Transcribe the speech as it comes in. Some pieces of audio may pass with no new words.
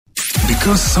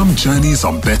Because some journeys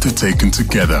are better taken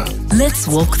together. Let's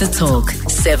walk the talk.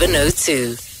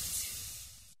 7:02.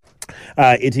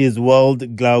 It is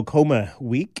World Glaucoma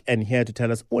Week, and here to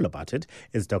tell us all about it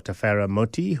is Dr. Farah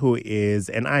Moti, who is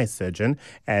an eye surgeon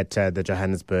at the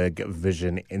Johannesburg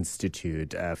Vision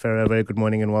Institute. Farah, very good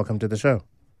morning and welcome to the show.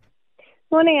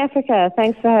 Morning, Africa.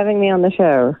 Thanks for having me on the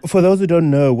show. For those who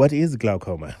don't know, what is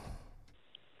glaucoma?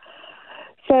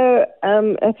 So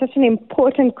it's such an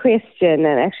important question,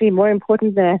 and actually more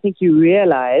important than I think you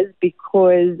realize,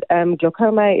 because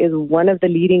glaucoma is one of the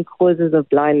leading causes of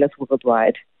blindness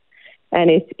worldwide, and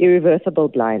it's irreversible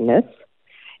blindness.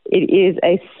 It is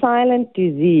a silent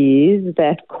disease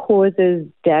that causes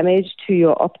damage to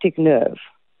your optic nerve,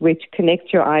 which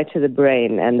connects your eye to the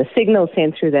brain, and the signals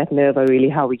sent through that nerve are really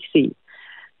how we see.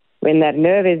 When that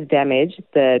nerve is damaged,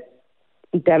 the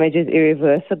damage is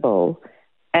irreversible.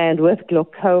 And with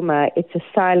glaucoma, it's a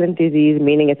silent disease,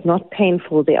 meaning it's not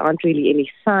painful. There aren't really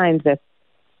any signs that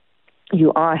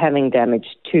you are having damage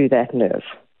to that nerve.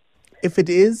 If it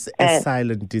is a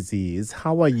silent disease,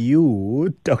 how are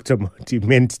you, Dr. Moti,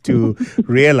 meant to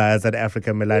realize that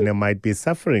African millennium might be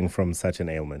suffering from such an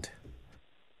ailment?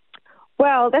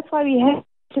 Well, that's why we have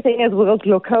such a thing as World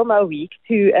Glaucoma Week,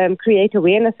 to create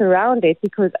awareness around it,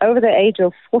 because over the age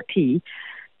of 40,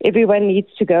 everyone needs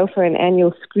to go for an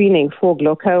annual screening for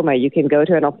glaucoma. You can go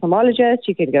to an ophthalmologist,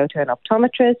 you can go to an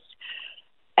optometrist,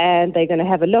 and they're going to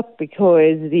have a look,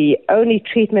 because the only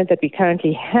treatment that we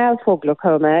currently have for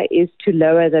glaucoma is to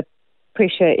lower the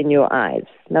pressure in your eyes.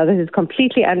 Now, this is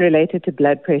completely unrelated to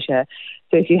blood pressure.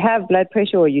 So if you have blood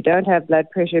pressure or you don't have blood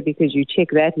pressure because you check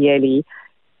that yearly,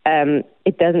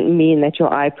 it doesn't mean that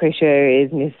your eye pressure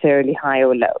is necessarily high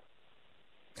or low.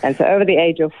 And so over the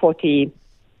age of 40,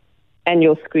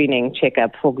 annual screening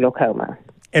checkup for glaucoma.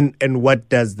 And what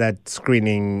does that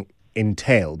screening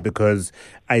entail? Because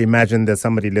I imagine there's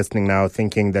somebody listening now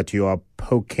thinking that you are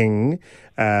poking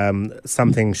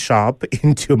something sharp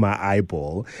into my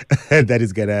eyeball that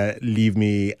is going to leave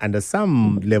me under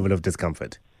some level of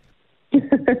discomfort.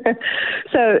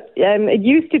 So it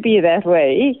used to be that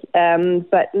way,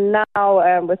 but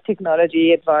now with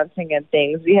technology advancing and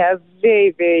things, we have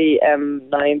very, very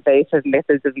non-invasive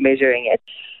methods of measuring it.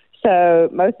 So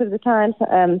most of the time,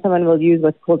 someone will use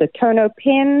what's called a tono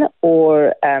pen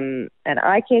or an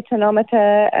eye care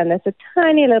tonometer, and that's a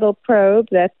tiny little probe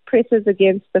that presses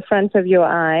against the front of your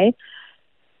eye.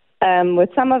 With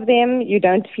some of them, you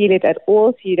don't feel it at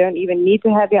all, so you don't even need to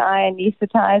have your eye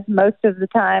anesthetized. Most of the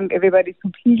time, everybody's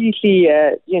completely,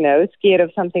 scared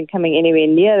of something coming anywhere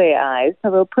near their eyes. So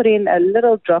we'll put in a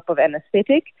little drop of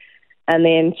anesthetic and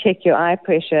then check your eye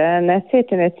pressure, and that's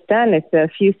it, and it's done. It's a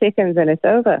few seconds and it's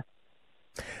over.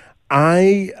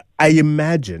 I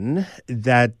imagine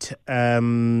that,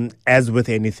 as with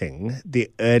anything, the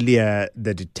earlier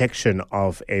the detection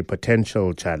of a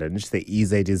potential challenge, the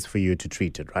easier it is for you to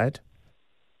treat it, right?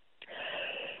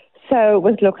 So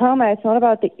with glaucoma, it's not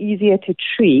about the easier to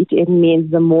treat. It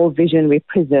means the more vision we're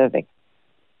preserving.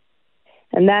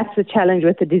 And that's the challenge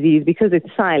with the disease, because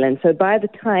it's silent. So by the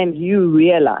time you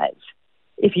realize,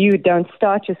 if you don't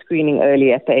start your screening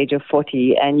early at the age of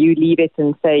 40 and you leave it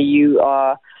and say you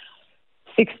are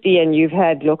 60 and you've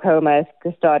had glaucoma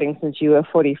starting since you were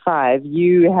 45,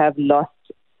 you have lost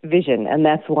vision, and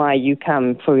that's why you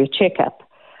come for your checkup.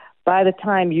 By the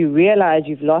time you realize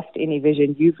you've lost any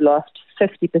vision, you've lost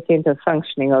 50% of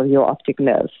functioning of your optic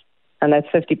nerve. And that's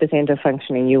 50% of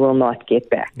functioning you will not get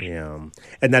back. Yeah.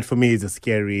 And that for me is a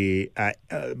scary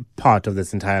part of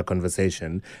this entire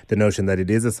conversation, the notion that it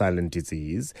is a silent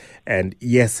disease. And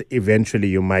yes, eventually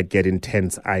you might get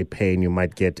intense eye pain, you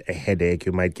might get a headache,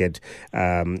 you might get,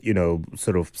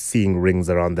 sort of seeing rings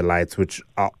around the lights, which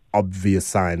are obvious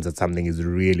signs that something is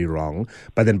really wrong.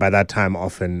 But then by that time,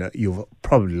 often you've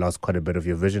probably lost quite a bit of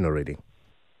your vision already.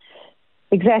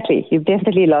 Exactly. You've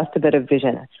definitely lost a bit of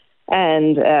vision.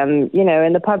 And,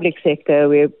 in the public sector,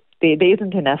 where there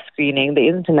isn't enough screening, there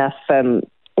isn't enough,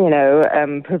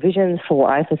 provisions for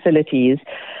eye facilities,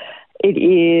 it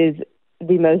is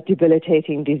the most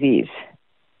debilitating disease.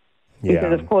 Yeah.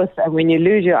 Because, of course, when you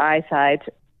lose your eyesight,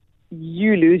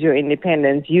 you lose your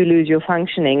independence, you lose your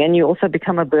functioning, and you also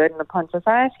become a burden upon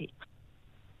society.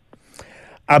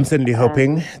 I'm certainly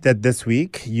hoping that this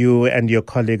week you and your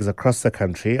colleagues across the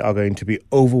country are going to be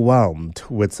overwhelmed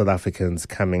with South Africans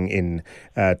coming in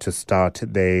to start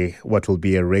what will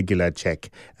be a regular check,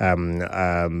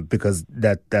 because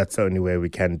that's the only way we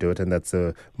can do it, and that's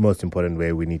the most important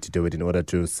way we need to do it in order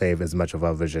to save as much of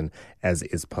our vision as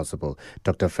is possible.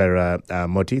 Dr. Farah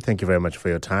Moti, thank you very much for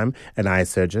your time, an eye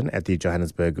surgeon at the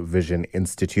Johannesburg Vision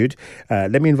Institute.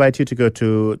 Let me invite you to go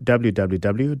to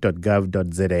www.gov.za/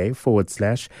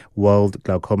 World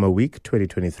Glaucoma Week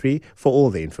 2023 for all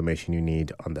the information you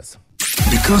need on this.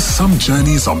 Because some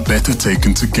journeys are better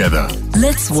taken together.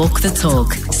 Let's walk the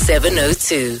talk.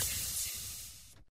 702.